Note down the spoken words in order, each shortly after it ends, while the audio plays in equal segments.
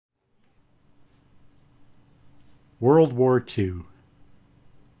World War II,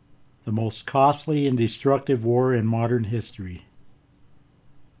 the most costly and destructive war in modern history.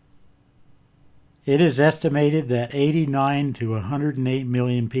 It is estimated that 89 to 108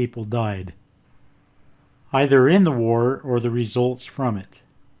 million people died, either in the war or the results from it.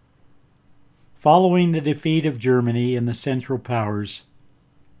 Following the defeat of Germany and the Central Powers,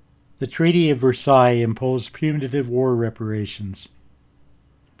 the Treaty of Versailles imposed punitive war reparations,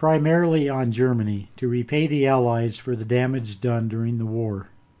 primarily on Germany, to repay the Allies for the damage done during the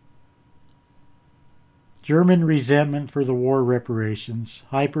war. German resentment for the war reparations,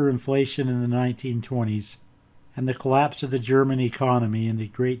 hyperinflation in the 1920s, and the collapse of the German economy in the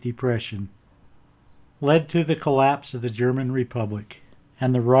Great Depression led to the collapse of the German Republic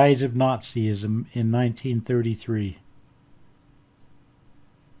and the rise of Nazism in 1933.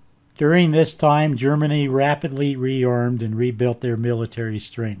 During this time, Germany rapidly rearmed and rebuilt their military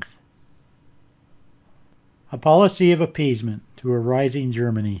strength. A policy of appeasement to a rising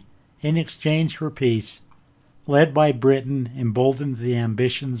Germany in exchange for peace, led by Britain, emboldened the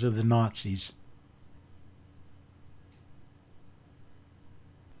ambitions of the Nazis.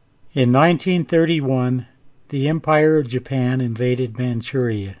 In 1931, the Empire of Japan invaded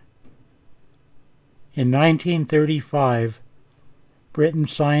Manchuria. In 1935, Britain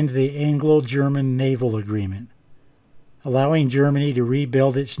signed the Anglo-German Naval Agreement, allowing Germany to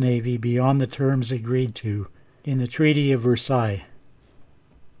rebuild its navy beyond the terms agreed to in the Treaty of Versailles.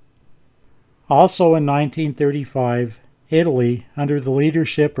 Also in 1935, Italy, under the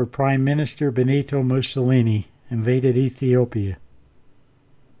leadership of Prime Minister Benito Mussolini, invaded Ethiopia.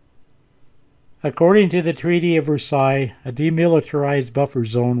 According to the Treaty of Versailles, a demilitarized buffer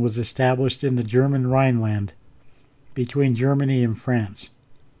zone was established in the German Rhineland, between Germany and France.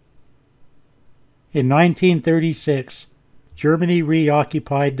 In 1936, Germany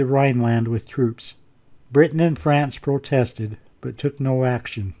reoccupied the Rhineland with troops. Britain and France protested, but took no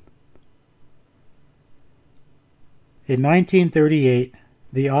action. In 1938,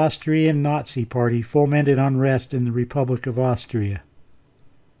 the Austrian Nazi Party fomented unrest in the Republic of Austria.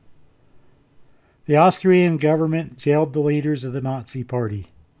 The Austrian government jailed the leaders of the Nazi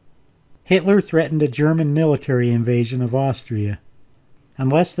Party. Hitler threatened a German military invasion of Austria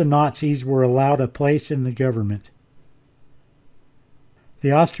unless the Nazis were allowed a place in the government.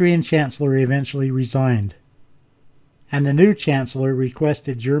 The Austrian Chancellor eventually resigned, and the new Chancellor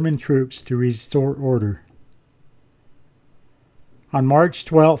requested German troops to restore order. On March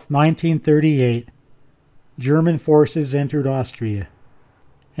 12, 1938, German forces entered Austria,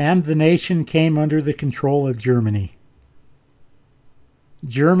 and the nation came under the control of Germany.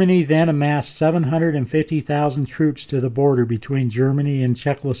 Germany then amassed 750,000 troops to the border between Germany and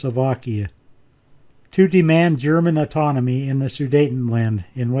Czechoslovakia to demand German autonomy in the Sudetenland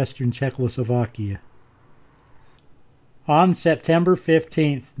in western Czechoslovakia. On September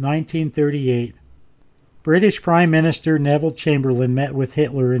 15, 1938, British Prime Minister Neville Chamberlain met with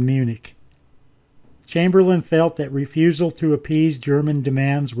Hitler in Munich. Chamberlain felt that refusal to appease German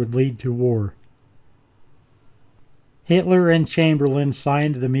demands would lead to war. Hitler and Chamberlain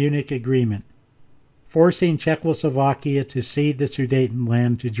signed the Munich Agreement, forcing Czechoslovakia to cede the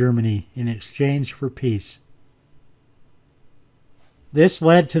Sudetenland to Germany in exchange for peace. This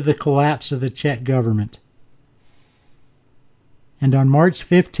led to the collapse of the Czech government. And on March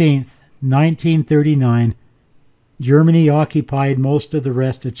 15, 1939, Germany occupied most of the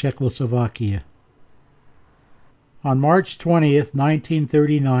rest of Czechoslovakia. On March 20,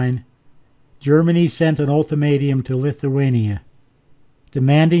 1939, Germany sent an ultimatum to Lithuania,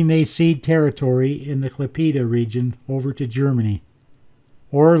 demanding they cede territory in the Klaipėda region over to Germany,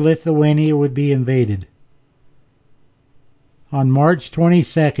 or Lithuania would be invaded. On March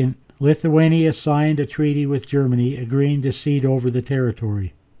 22, Lithuania signed a treaty with Germany agreeing to cede over the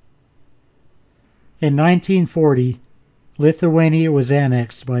territory. In 1940, Lithuania was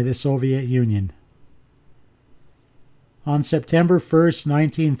annexed by the Soviet Union. On September 1,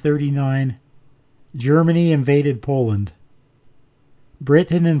 1939, Germany invaded Poland.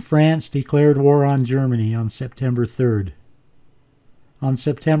 Britain and France declared war on Germany on September 3rd. On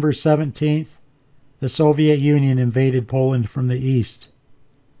September 17th, the Soviet Union invaded Poland from the east.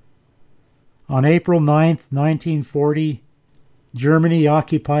 On April 9, 1940, Germany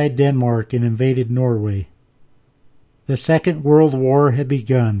occupied Denmark and invaded Norway. The Second World War had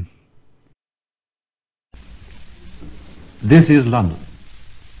begun. This is London.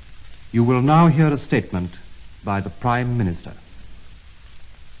 You will now hear a statement by the Prime Minister.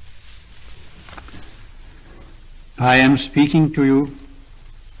 I am speaking to you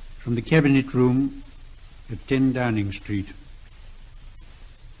from the Cabinet Room at 10 Downing Street.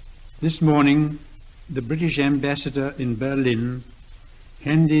 This morning, the British ambassador in Berlin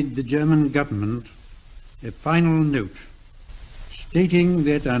handed the German government a final note stating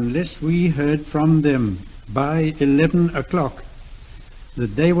that unless we heard from them by 11 o'clock,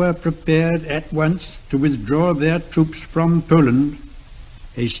 that they were prepared at once to withdraw their troops from Poland,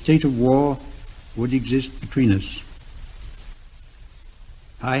 a state of war would exist between us.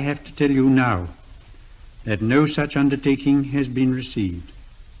 I have to tell you now that no such undertaking has been received,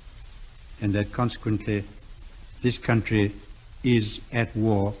 and that consequently this country is at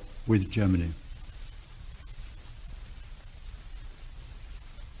war with Germany.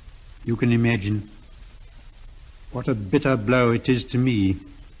 You can imagine what a bitter blow it is to me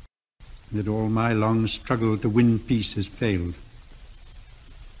that all my long struggle to win peace has failed.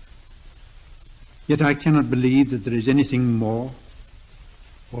 Yet I cannot believe that there is anything more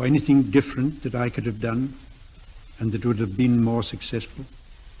or anything different that I could have done and that would have been more successful.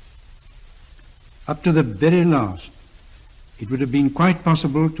 Up to the very last, it would have been quite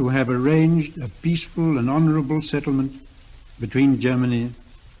possible to have arranged a peaceful and honorable settlement between Germany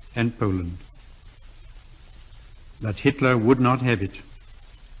and Poland. But Hitler would not have it.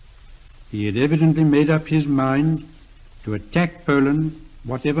 He had evidently made up his mind to attack Poland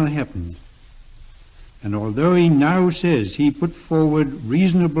whatever happened. And although he now says he put forward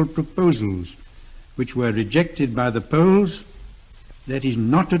reasonable proposals which were rejected by the Poles, that is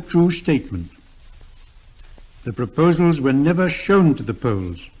not a true statement. The proposals were never shown to the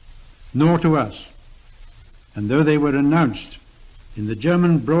Poles, nor to us. And though they were announced in the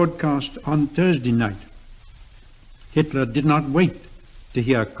German broadcast on Thursday night, Hitler did not wait to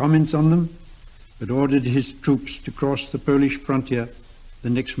hear comments on them, but ordered his troops to cross the Polish frontier the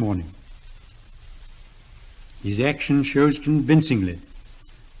next morning. His action shows convincingly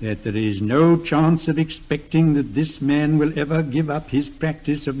that there is no chance of expecting that this man will ever give up his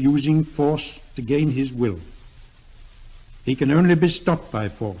practice of using force to gain his will. He can only be stopped by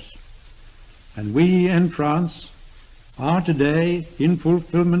force. And we and France are today, in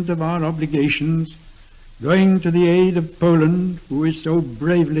fulfillment of our obligations, going to the aid of Poland, who is so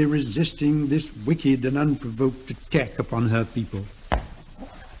bravely resisting this wicked and unprovoked attack upon her people.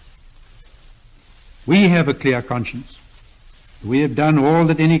 We have a clear conscience. We have done all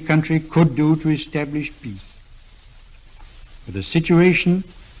that any country could do to establish peace. But a situation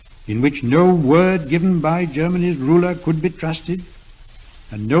in which no word given by Germany's ruler could be trusted,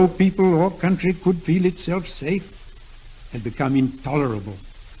 and no people or country could feel itself safe, had become intolerable.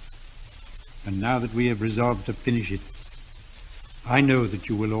 And now that we have resolved to finish it, I know that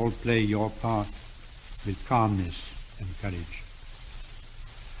you will all play your part with calmness and courage.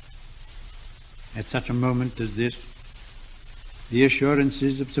 At such a moment as this, the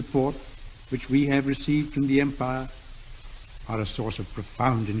assurances of support which we have received from the Empire are a source of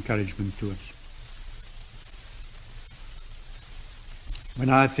profound encouragement to us. When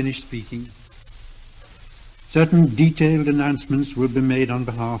I have finished speaking, certain detailed announcements will be made on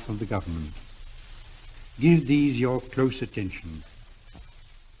behalf of the government. Give these your close attention.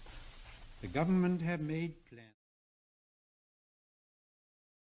 The government have made plans.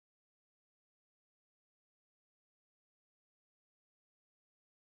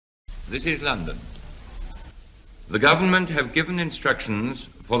 This is London. The government have given instructions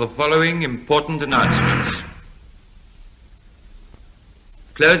for the following important announcements.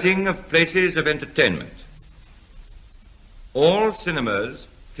 Closing of places of entertainment. All cinemas,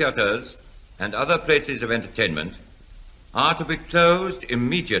 theatres, and other places of entertainment are to be closed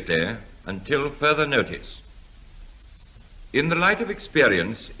immediately until further notice. In the light of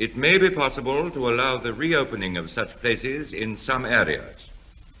experience, it may be possible to allow the reopening of such places in some areas.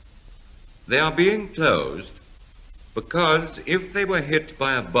 They are being closed because if they were hit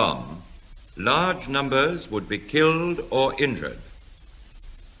by a bomb, large numbers would be killed or injured.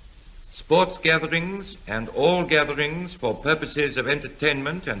 Sports gatherings and all gatherings for purposes of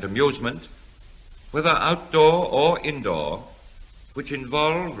entertainment and amusement, whether outdoor or indoor, which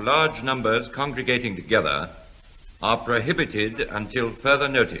involve large numbers congregating together, are prohibited until further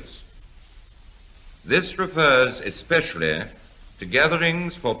notice. This refers especially to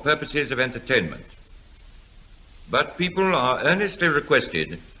gatherings for purposes of entertainment. But people are earnestly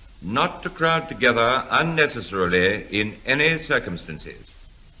requested not to crowd together unnecessarily in any circumstances.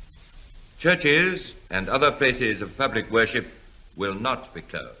 Churches and other places of public worship will not be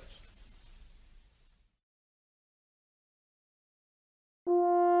closed.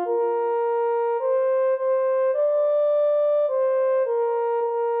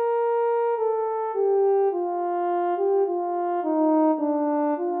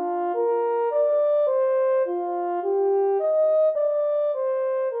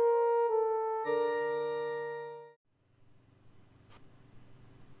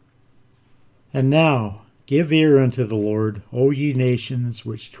 And now give ear unto the Lord, O ye nations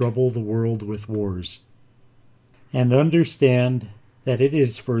which trouble the world with wars. And understand that it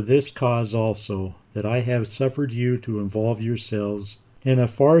is for this cause also that I have suffered you to involve yourselves in a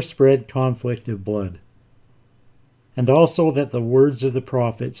far-spread conflict of blood, and also that the words of the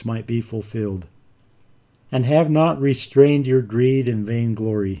prophets might be fulfilled, and have not restrained your greed and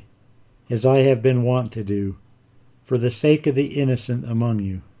vainglory, as I have been wont to do, for the sake of the innocent among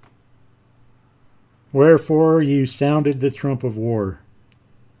you. Wherefore you sounded the trump of war,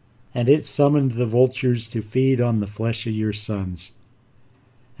 and it summoned the vultures to feed on the flesh of your sons.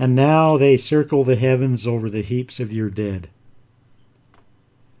 And now they circle the heavens over the heaps of your dead,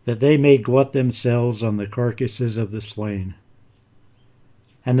 that they may glut themselves on the carcasses of the slain.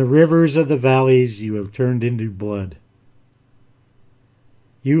 And the rivers of the valleys you have turned into blood.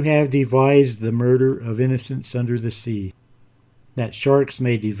 You have devised the murder of innocents under the sea, that sharks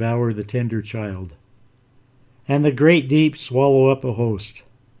may devour the tender child, and the great deep swallow up a host.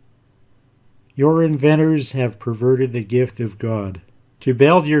 Your inventors have perverted the gift of God, to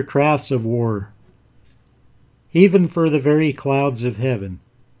build your crafts of war, even for the very clouds of heaven,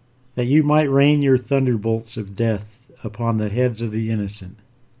 that you might rain your thunderbolts of death upon the heads of the innocent,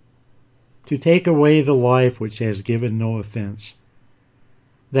 to take away the life which has given no offense,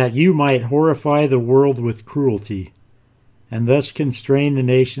 that you might horrify the world with cruelty, and thus constrain the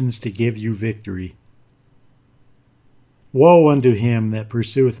nations to give you victory. Woe unto him that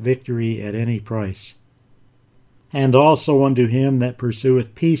pursueth victory at any price, and also unto him that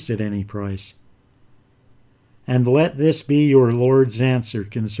pursueth peace at any price. And let this be your Lord's answer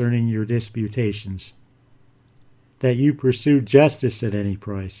concerning your disputations, that you pursue justice at any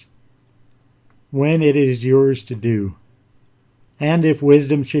price, when it is yours to do, and if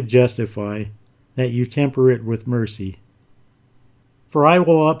wisdom should justify, that you temper it with mercy. For I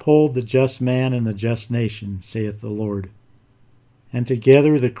will uphold the just man and the just nation, saith the Lord. And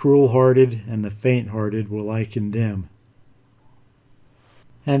together the cruel-hearted and the faint-hearted will I condemn.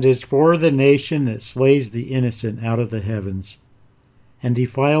 And as for the nation that slays the innocent out of the heavens, and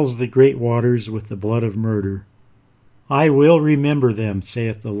defiles the great waters with the blood of murder, I will remember them,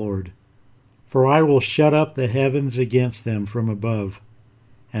 saith the Lord. For I will shut up the heavens against them from above,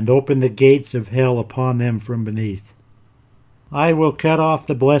 and open the gates of hell upon them from beneath. I will cut off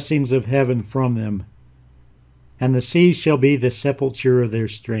the blessings of heaven from them, and the sea shall be the sepulchre of their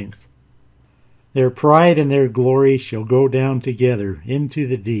strength. Their pride and their glory shall go down together into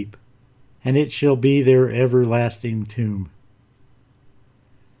the deep, and it shall be their everlasting tomb.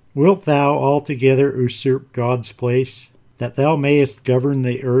 Wilt thou altogether usurp God's place, that thou mayest govern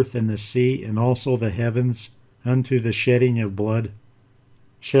the earth and the sea and also the heavens unto the shedding of blood?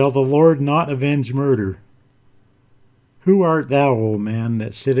 Shall the Lord not avenge murder? Who art thou, O man,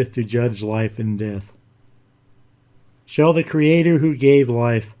 that sitteth to judge life and death? Shall the Creator who gave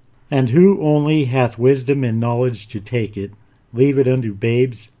life, and who only hath wisdom and knowledge to take it, leave it unto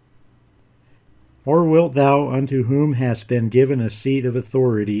babes? Or wilt thou, unto whom hast been given a seat of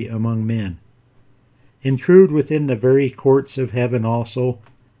authority among men, intrude within the very courts of heaven also,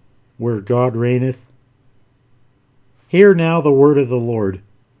 where God reigneth? Hear now the word of the Lord.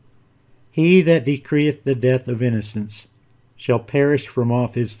 He that decreeth the death of innocents shall perish from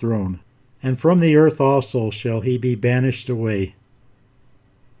off his throne, and from the earth also shall he be banished away.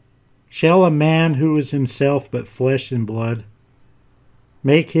 Shall a man who is himself but flesh and blood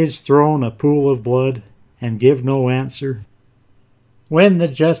make his throne a pool of blood, and give no answer? When the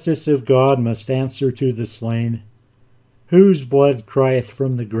justice of God must answer to the slain, whose blood crieth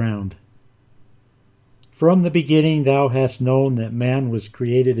from the ground? From the beginning thou hast known that man was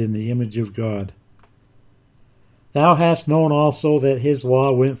created in the image of God. Thou hast known also that his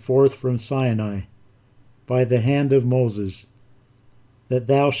law went forth from Sinai, by the hand of Moses, that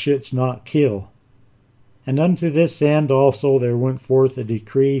thou shouldst not kill. And unto this end also there went forth a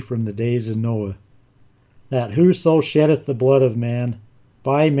decree from the days of Noah, that whoso sheddeth the blood of man,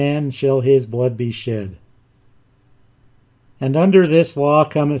 by man shall his blood be shed. And under this law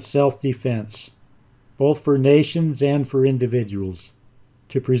cometh self-defense, both for nations and for individuals,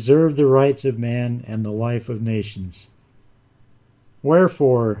 to preserve the rights of man and the life of nations.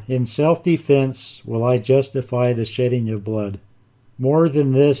 Wherefore, in self-defense will I justify the shedding of blood. More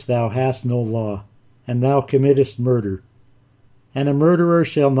than this thou hast no law, and thou committest murder, and a murderer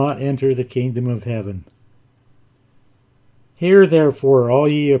shall not enter the kingdom of heaven. Hear therefore, all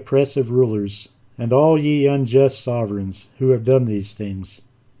ye oppressive rulers, and all ye unjust sovereigns, who have done these things.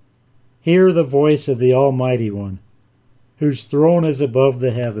 Hear the voice of the Almighty One, whose throne is above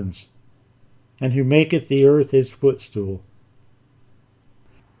the heavens, and who maketh the earth his footstool.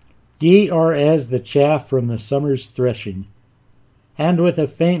 Ye are as the chaff from the summer's threshing, and with a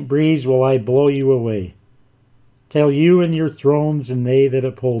faint breeze will I blow you away, till you and your thrones and they that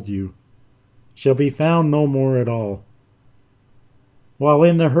uphold you shall be found no more at all. While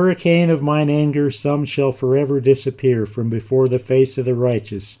in the hurricane of mine anger some shall forever disappear from before the face of the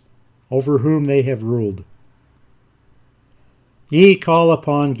righteous, over whom they have ruled. Ye call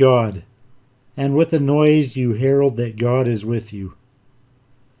upon God, and with a noise you herald that God is with you.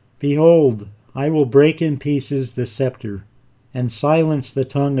 Behold, I will break in pieces the scepter, and silence the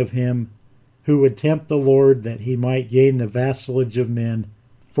tongue of him who would tempt the Lord that he might gain the vassalage of men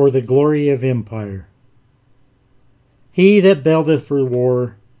for the glory of empire. He that buildeth for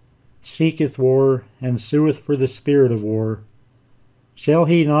war, seeketh war, and sueth for the spirit of war, shall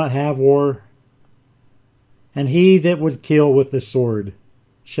he not have war? And he that would kill with the sword,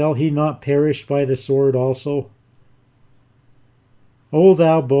 shall he not perish by the sword also? O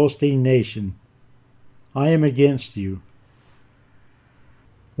thou boasting nation, I am against you.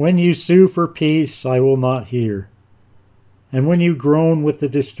 When you sue for peace, I will not hear, and when you groan with the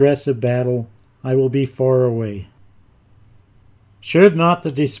distress of battle, I will be far away. Should not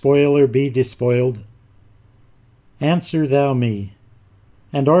the despoiler be despoiled? Answer thou me.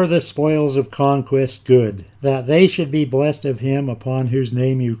 And are the spoils of conquest good, that they should be blessed of him upon whose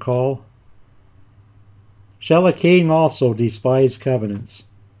name you call? Shall a king also despise covenants,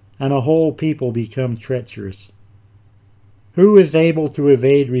 and a whole people become treacherous? Who is able to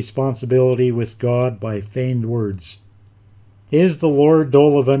evade responsibility with God by feigned words? Is the Lord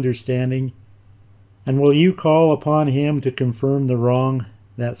dull of understanding? And will you call upon him to confirm the wrong,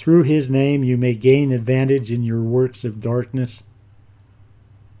 that through his name you may gain advantage in your works of darkness?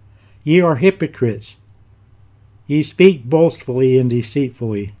 Ye are hypocrites. Ye speak boastfully and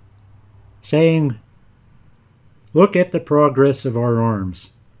deceitfully, saying, Look at the progress of our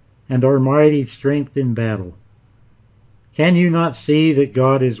arms, and our mighty strength in battle. Can you not see that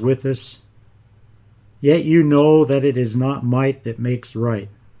God is with us? Yet you know that it is not might that makes right.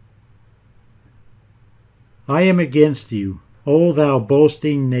 I am against you, O thou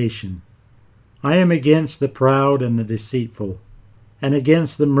boasting nation. I am against the proud and the deceitful, and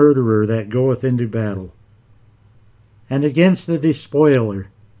against the murderer that goeth into battle, and against the despoiler,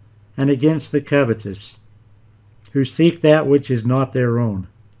 and against the covetous, who seek that which is not their own,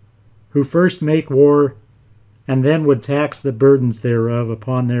 who first make war, and then would tax the burdens thereof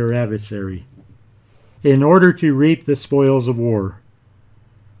upon their adversary, in order to reap the spoils of war.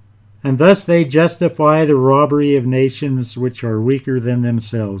 And thus they justify the robbery of nations which are weaker than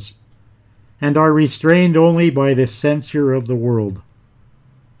themselves, and are restrained only by the censure of the world.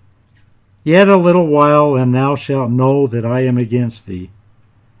 Yet a little while, and thou shalt know that I am against thee.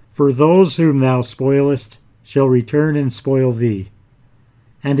 For those whom thou spoilest shall return and spoil thee,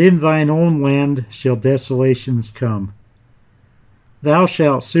 and in thine own land shall desolations come. Thou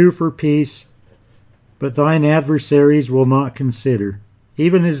shalt sue for peace, but thine adversaries will not consider,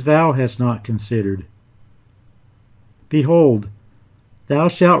 even as thou hast not considered. Behold, thou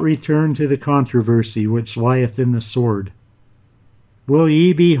shalt return to the controversy which lieth in the sword. Will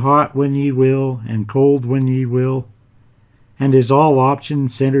ye be hot when ye will, and cold when ye will? And is all option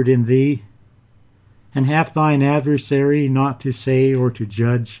centered in thee? And hath thine adversary not to say or to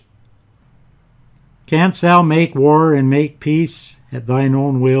judge? Canst thou make war and make peace at thine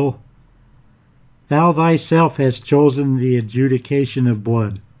own will? Thou thyself hast chosen the adjudication of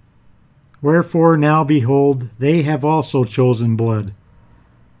blood. Wherefore now behold, they have also chosen blood,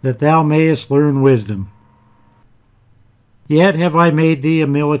 that thou mayest learn wisdom. Yet have I made thee a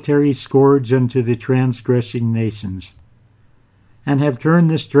military scourge unto the transgressing nations, and have turned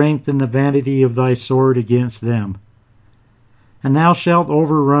the strength and the vanity of thy sword against them. And thou shalt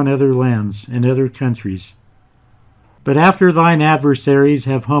overrun other lands and other countries. But after thine adversaries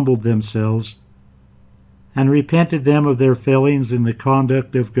have humbled themselves, and repented them of their failings in the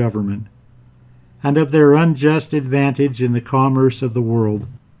conduct of government, and of their unjust advantage in the commerce of the world,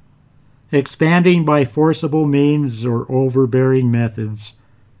 expanding by forcible means or overbearing methods,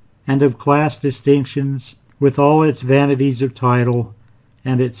 and of class distinctions, with all its vanities of title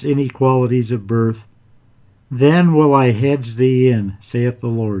and its inequalities of birth, then will I hedge thee in, saith the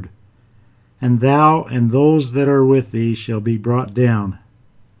Lord, and thou and those that are with thee shall be brought down.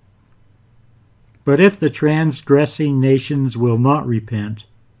 But if the transgressing nations will not repent,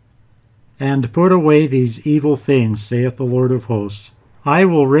 and put away these evil things, saith the Lord of hosts, I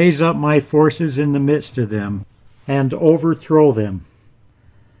will raise up my forces in the midst of them, and overthrow them.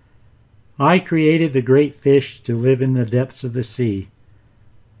 I created the great fish to live in the depths of the sea,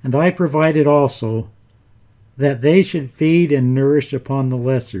 and I provided also that they should feed and nourish upon the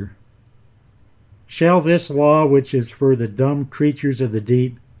lesser, Shall this law, which is for the dumb creatures of the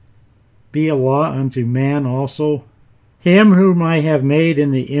deep, be a law unto man also? Him whom I have made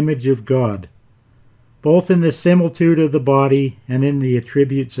in the image of God, both in the similitude of the body and in the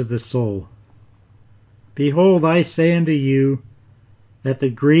attributes of the soul. Behold, I say unto you, that the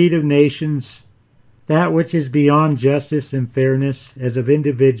greed of nations, that which is beyond justice and fairness, as of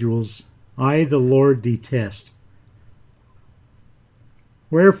individuals, I, the Lord, detest.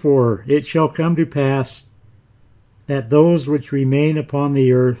 Wherefore it shall come to pass that those which remain upon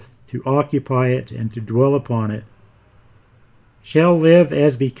the earth to occupy it and to dwell upon it shall live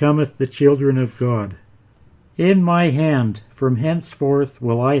as becometh the children of God. In my hand from henceforth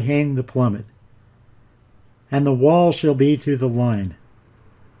will I hang the plummet, and the wall shall be to the line.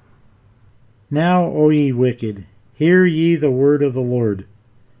 Now, O ye wicked, hear ye the word of the Lord.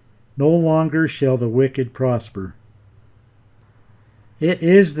 No longer shall the wicked prosper. It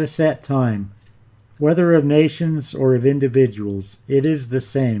is the set time, whether of nations or of individuals, it is the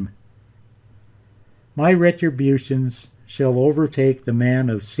same. My retributions shall overtake the man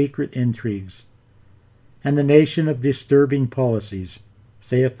of secret intrigues, and the nation of disturbing policies,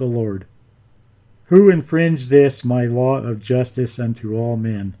 saith the Lord, who infringe this my law of justice unto all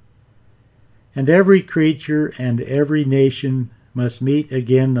men. And every creature and every nation must meet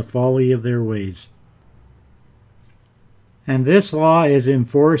again the folly of their ways. And this law is in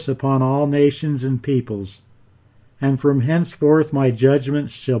force upon all nations and peoples, and from henceforth my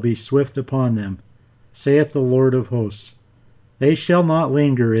judgments shall be swift upon them, saith the Lord of hosts. They shall not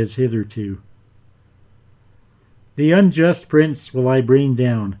linger as hitherto. The unjust prince will I bring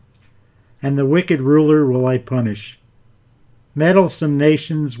down, and the wicked ruler will I punish. Meddlesome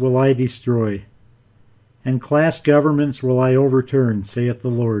nations will I destroy, and class governments will I overturn, saith the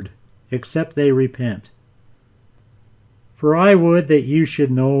Lord, except they repent. For I would that you should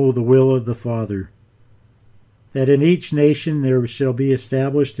know the will of the Father, that in each nation there shall be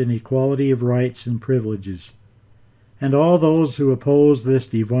established an equality of rights and privileges, and all those who oppose this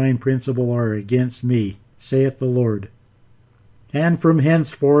divine principle are against me, saith the Lord, and from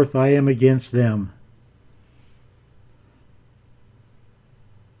henceforth I am against them.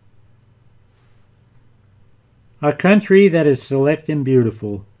 A country that is select and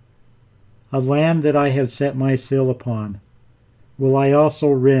beautiful, a land that I have set my seal upon, will I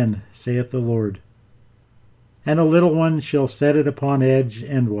also rend, saith the Lord. And a little one shall set it upon edge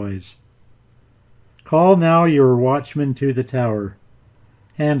endwise. Call now your watchmen to the tower,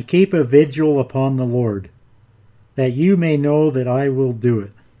 and keep a vigil upon the Lord, that you may know that I will do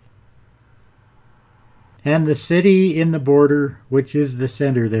it. And the city in the border, which is the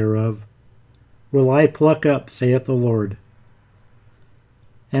center thereof, will I pluck up, saith the Lord.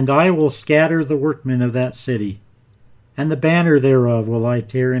 And I will scatter the workmen of that city, and the banner thereof will I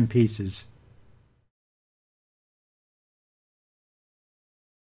tear in pieces.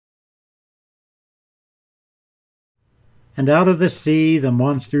 And out of the sea the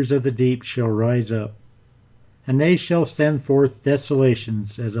monsters of the deep shall rise up, and they shall send forth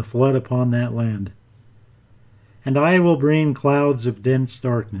desolations as a flood upon that land. And I will bring clouds of dense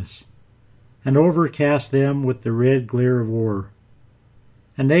darkness, and overcast them with the red glare of war.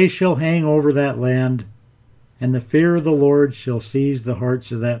 And they shall hang over that land, and the fear of the Lord shall seize the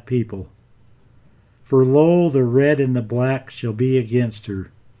hearts of that people. For lo, the red and the black shall be against her,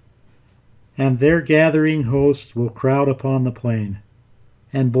 and their gathering hosts will crowd upon the plain,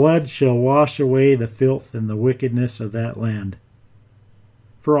 and blood shall wash away the filth and the wickedness of that land.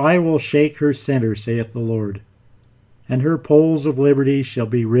 For I will shake her center, saith the Lord, and her poles of liberty shall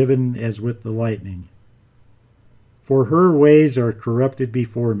be riven as with the lightning. For her ways are corrupted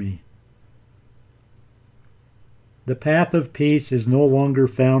before me. The path of peace is no longer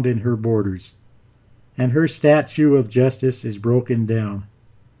found in her borders, and her statue of justice is broken down.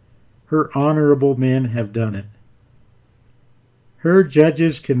 Her honorable men have done it. Her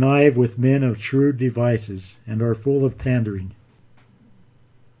judges connive with men of shrewd devices, and are full of pandering.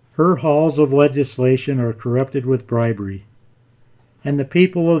 Her halls of legislation are corrupted with bribery, and the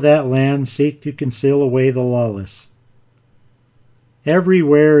people of that land seek to conceal away the lawless.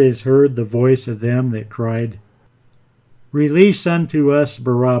 Everywhere is heard the voice of them that cried, Release unto us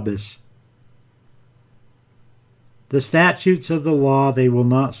Barabbas. The statutes of the law they will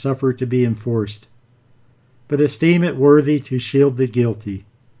not suffer to be enforced, but esteem it worthy to shield the guilty.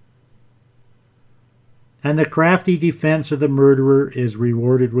 And the crafty defense of the murderer is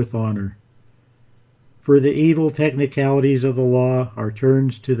rewarded with honor. For the evil technicalities of the law are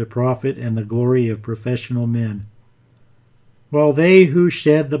turned to the profit and the glory of professional men, while they who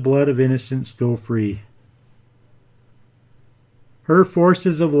shed the blood of innocents go free. Her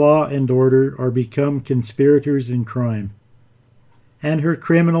forces of law and order are become conspirators in crime, and her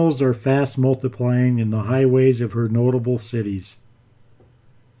criminals are fast multiplying in the highways of her notable cities.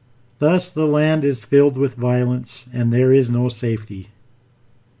 Thus the land is filled with violence, and there is no safety.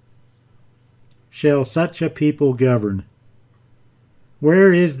 Shall such a people govern?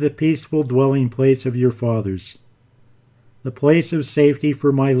 Where is the peaceful dwelling place of your fathers, the place of safety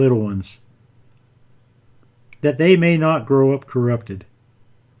for my little ones, that they may not grow up corrupted?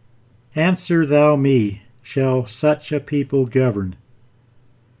 Answer thou me, shall such a people govern?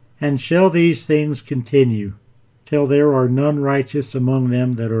 And shall these things continue, till there are none righteous among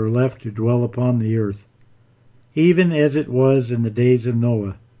them that are left to dwell upon the earth, even as it was in the days of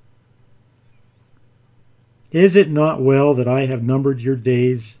Noah? Is it not well that I have numbered your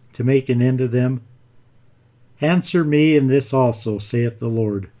days to make an end of them? Answer me in this also, saith the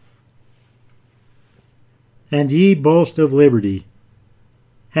Lord. And ye boast of liberty.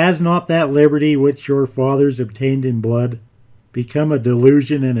 Has not that liberty which your fathers obtained in blood become a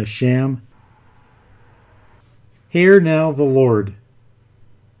delusion and a sham? Hear now the Lord.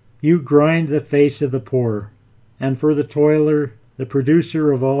 You grind the face of the poor, and for the toiler, the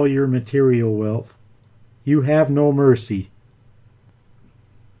producer of all your material wealth, you have no mercy.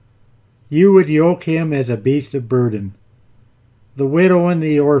 You would yoke him as a beast of burden. The widow and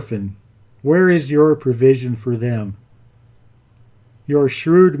the orphan, where is your provision for them? Your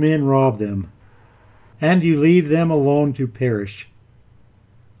shrewd men rob them, and you leave them alone to perish.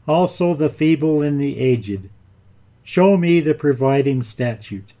 Also the feeble and the aged. Show me the providing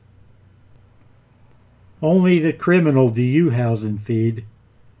statute. Only the criminal do you house and feed,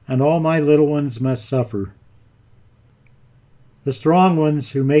 and all my little ones must suffer. The strong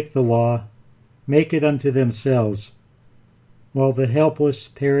ones who make the law make it unto themselves, while the helpless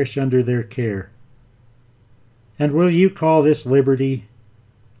perish under their care. And will you call this liberty?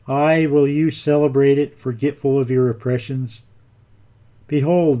 Aye, will you celebrate it, forgetful of your oppressions?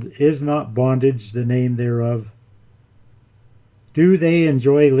 Behold, is not bondage the name thereof? Do they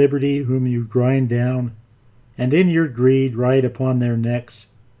enjoy liberty whom you grind down, and in your greed ride upon their necks?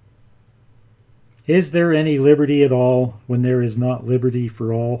 Is there any liberty at all when there is not liberty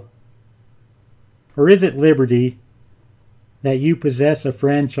for all? Or is it liberty that you possess a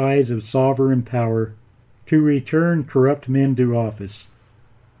franchise of sovereign power to return corrupt men to office,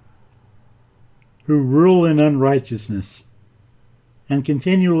 who rule in unrighteousness and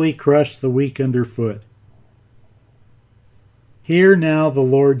continually crush the weak underfoot? Hear now the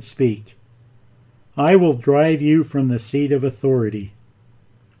Lord speak. I will drive you from the seat of authority.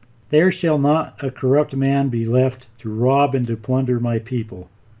 There shall not a corrupt man be left to rob and to plunder my people,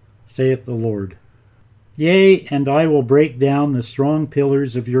 saith the Lord. Yea, and I will break down the strong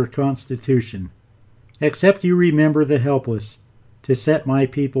pillars of your constitution, except you remember the helpless, to set my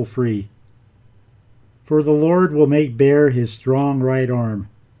people free. For the Lord will make bare his strong right arm,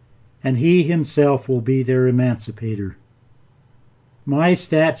 and he himself will be their emancipator. My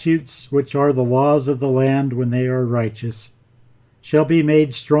statutes, which are the laws of the land when they are righteous, shall be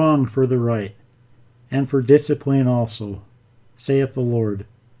made strong for the right, and for discipline also, saith the Lord.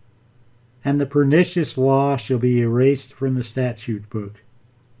 And the pernicious law shall be erased from the statute book.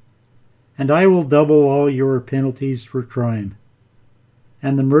 And I will double all your penalties for crime,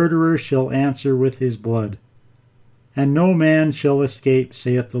 and the murderer shall answer with his blood, and no man shall escape,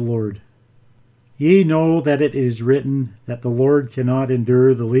 saith the Lord. Ye know that it is written that the Lord cannot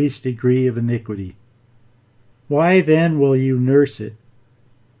endure the least degree of iniquity. Why then will you nurse it,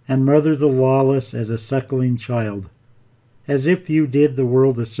 and mother the lawless as a suckling child, as if you did the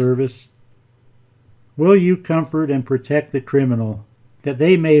world a service? Will you comfort and protect the criminal, that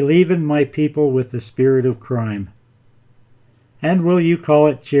they may leaven my people with the spirit of crime? And will you call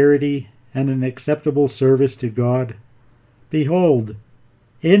it charity and an acceptable service to God? Behold,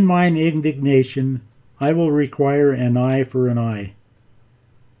 in mine indignation I will require an eye for an eye.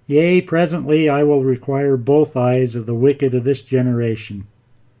 Yea, presently I will require both eyes of the wicked of this generation.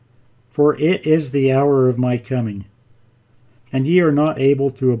 For it is the hour of my coming, and ye are not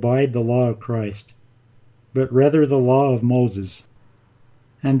able to abide the law of Christ, but rather the law of Moses.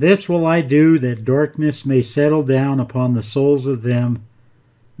 And this will I do, that darkness may settle down upon the souls of them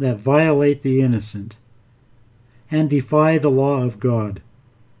that violate the innocent, and defy the law of God,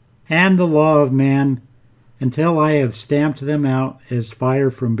 and the law of man, until I have stamped them out as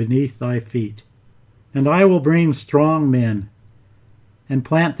fire from beneath thy feet. And I will bring strong men, and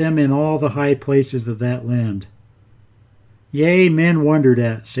plant them in all the high places of that land. Yea, men wondered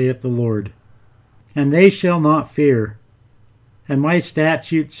at, saith the Lord, and they shall not fear, and my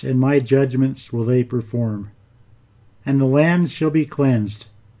statutes and my judgments will they perform. and the land shall be cleansed.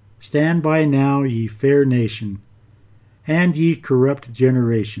 Stand by now, ye fair nation, and ye corrupt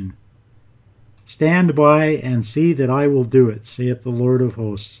generation. Stand by and see that I will do it, saith the Lord of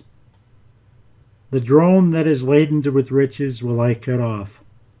hosts. The drone that is laden with riches will I cut off.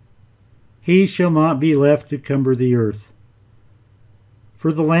 He shall not be left to cumber the earth.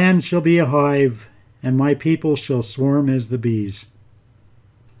 For the land shall be a hive, and my people shall swarm as the bees.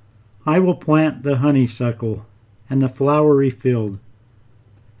 I will plant the honeysuckle, and the flowery field,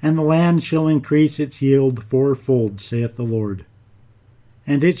 and the land shall increase its yield fourfold, saith the Lord.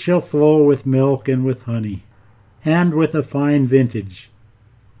 And it shall flow with milk and with honey, and with a fine vintage.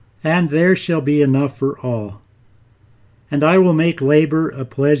 And there shall be enough for all. And I will make labor a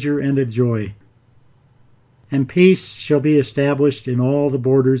pleasure and a joy. And peace shall be established in all the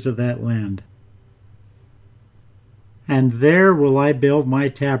borders of that land. And there will I build my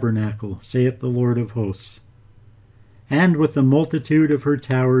tabernacle, saith the Lord of hosts. And with the multitude of her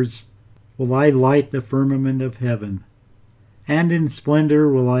towers will I light the firmament of heaven. And in splendor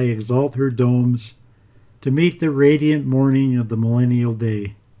will I exalt her domes, to meet the radiant morning of the millennial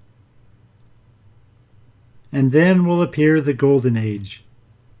day. And then will appear the golden age,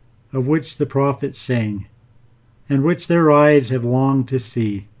 of which the prophets sang, and which their eyes have longed to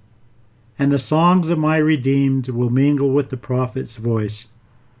see. And the songs of my redeemed will mingle with the prophet's voice.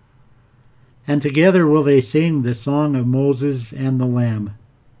 And together will they sing the song of Moses and the Lamb.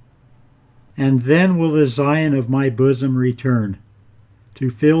 And then will the Zion of my bosom return,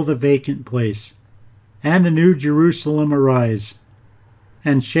 to fill the vacant place, and the new Jerusalem arise,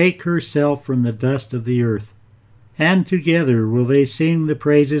 and shake herself from the dust of the earth. And together will they sing the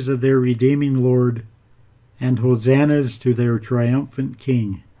praises of their redeeming Lord, and hosannas to their triumphant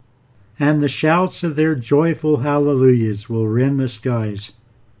King. And the shouts of their joyful hallelujahs will rend the skies,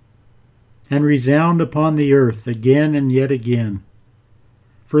 and resound upon the earth again and yet again.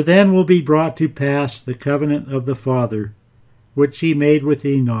 For then will be brought to pass the covenant of the Father, which he made with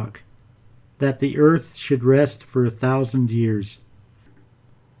Enoch, that the earth should rest for 1,000 years.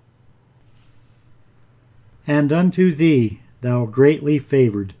 And unto thee, thou greatly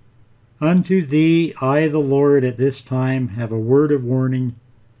favored, unto thee I the Lord at this time have a word of warning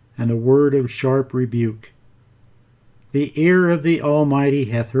and a word of sharp rebuke. The ear of the Almighty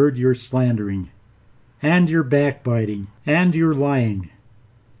hath heard your slandering, and your backbiting, and your lying,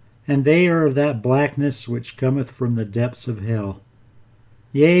 and they are of that blackness which cometh from the depths of hell.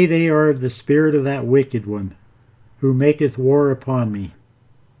 Yea, they are of the spirit of that wicked one, who maketh war upon me,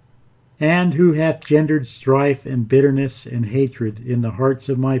 and who hath gendered strife and bitterness and hatred in the hearts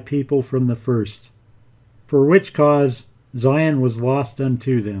of my people from the first, for which cause Zion was lost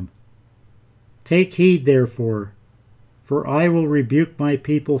unto them. Take heed, therefore, for I will rebuke my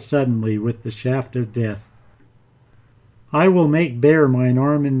people suddenly with the shaft of death. I will make bare mine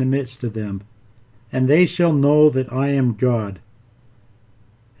arm in the midst of them, and they shall know that I am God.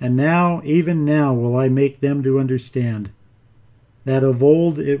 And now, even now, will I make them to understand, that of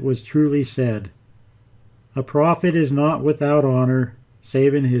old it was truly said, A prophet is not without honor,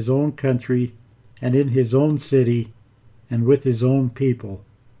 save in his own country, and in his own city, and with his own people.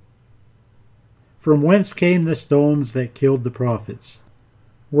 From whence came the stones that killed the prophets?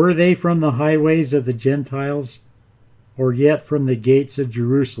 Were they from the highways of the Gentiles, or yet from the gates of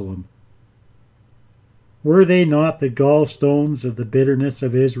Jerusalem? Were they not the gallstones of the bitterness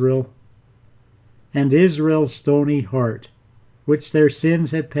of Israel, and Israel's stony heart, which their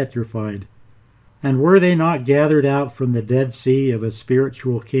sins had petrified? And were they not gathered out from the Dead Sea of a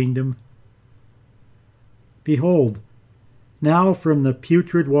spiritual kingdom? Behold, now from the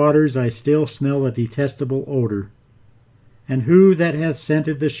putrid waters I still smell a detestable odor. And who that hath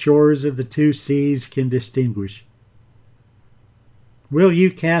scented the shores of the two seas can distinguish? Will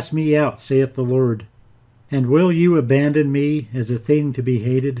you cast me out, saith the Lord, and will you abandon me as a thing to be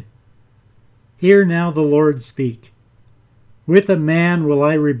hated? Hear now the Lord speak. With a man will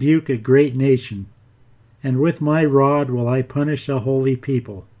I rebuke a great nation, and with my rod will I punish a holy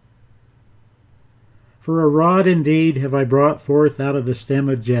people. For a rod indeed have I brought forth out of the stem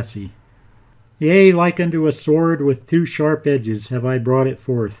of Jesse. Yea, like unto a sword with two sharp edges have I brought it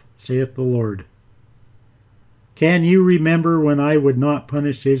forth, saith the Lord. Can you remember when I would not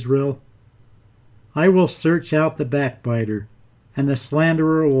punish Israel? I will search out the backbiter, and the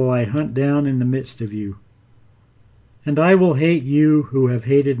slanderer will I hunt down in the midst of you. And I will hate you who have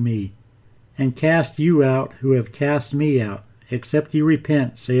hated me, and cast you out who have cast me out, except ye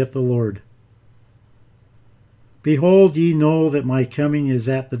repent, saith the Lord. Behold, ye know that my coming is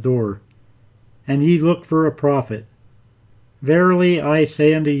at the door, and ye look for a prophet. Verily I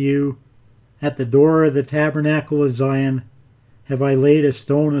say unto you, At the door of the tabernacle of Zion have I laid a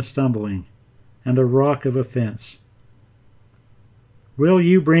stone of stumbling, and a rock of offense. Will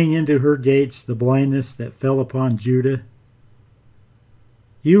you bring into her gates the blindness that fell upon Judah?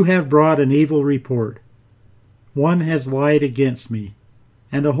 You have brought an evil report. One has lied against me,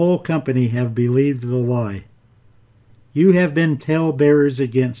 and a whole company have believed the lie. You have been tale-bearers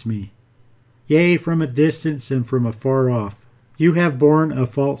against me. Yea, from a distance and from afar off, you have borne a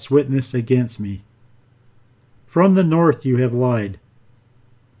false witness against me. From the north you have lied,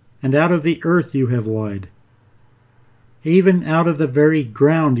 and out of the earth you have lied. Even out of the very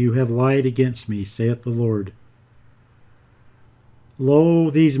ground you have lied against me, saith the Lord. Lo,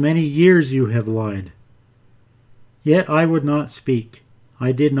 these many years you have lied. Yet I would not speak,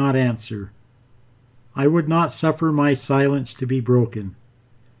 I did not answer. I would not suffer my silence to be broken,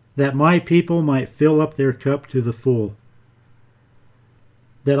 that my people might fill up their cup to the full,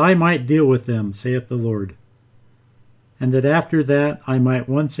 that I might deal with them, saith the Lord, and that after that I might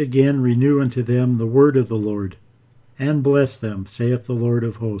once again renew unto them the word of the Lord, and bless them, saith the Lord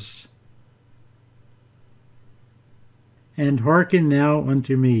of hosts. And hearken now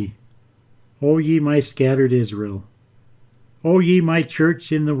unto me, O ye my scattered Israel, O ye my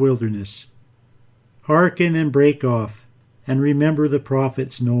church in the wilderness. Hearken and break off, and remember the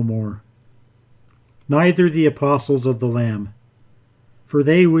prophets no more, neither the apostles of the Lamb, for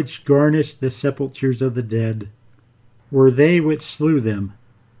they which garnished the sepulchres of the dead were they which slew them.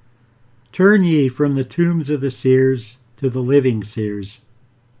 Turn ye from the tombs of the seers to the living seers.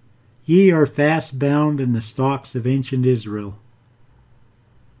 Ye are fast bound in the stocks of ancient Israel.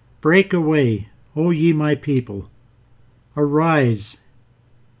 Break away, O ye my people. Arise,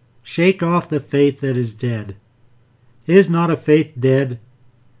 shake off the faith that is dead. Is not a faith dead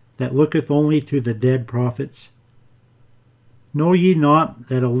that looketh only to the dead prophets? Know ye not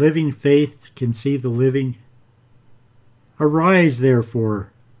that a living faith can see the living? Arise,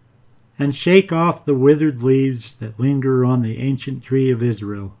 therefore, and shake off the withered leaves that linger on the ancient tree of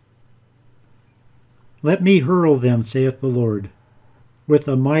Israel. Let me hurl them, saith the Lord, with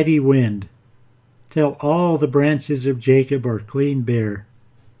a mighty wind, till all the branches of Jacob are clean bare.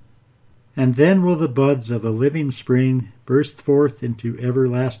 And then will the buds of a living spring burst forth into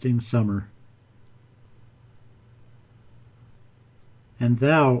everlasting summer. And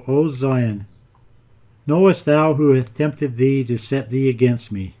thou, O Zion, knowest thou who hath tempted thee to set thee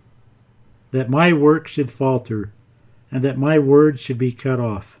against me, that my work should falter, and that my word should be cut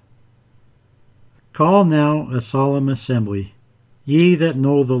off? Call now a solemn assembly, ye that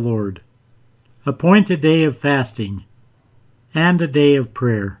know the Lord. Appoint a day of fasting, and a day of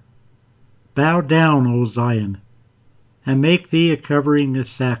prayer. Bow down, O Zion, and make thee a covering of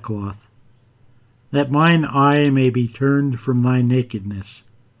sackcloth, that mine eye may be turned from thy nakedness,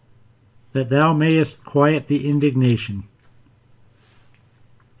 that thou mayest quiet the indignation.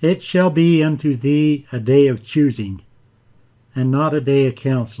 It shall be unto thee a day of choosing, and not a day of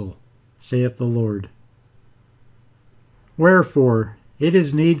counsel, saith the Lord. Wherefore it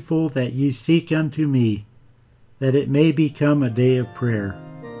is needful that ye seek unto me, that it may become a day of prayer.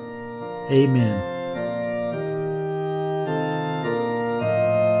 Amen.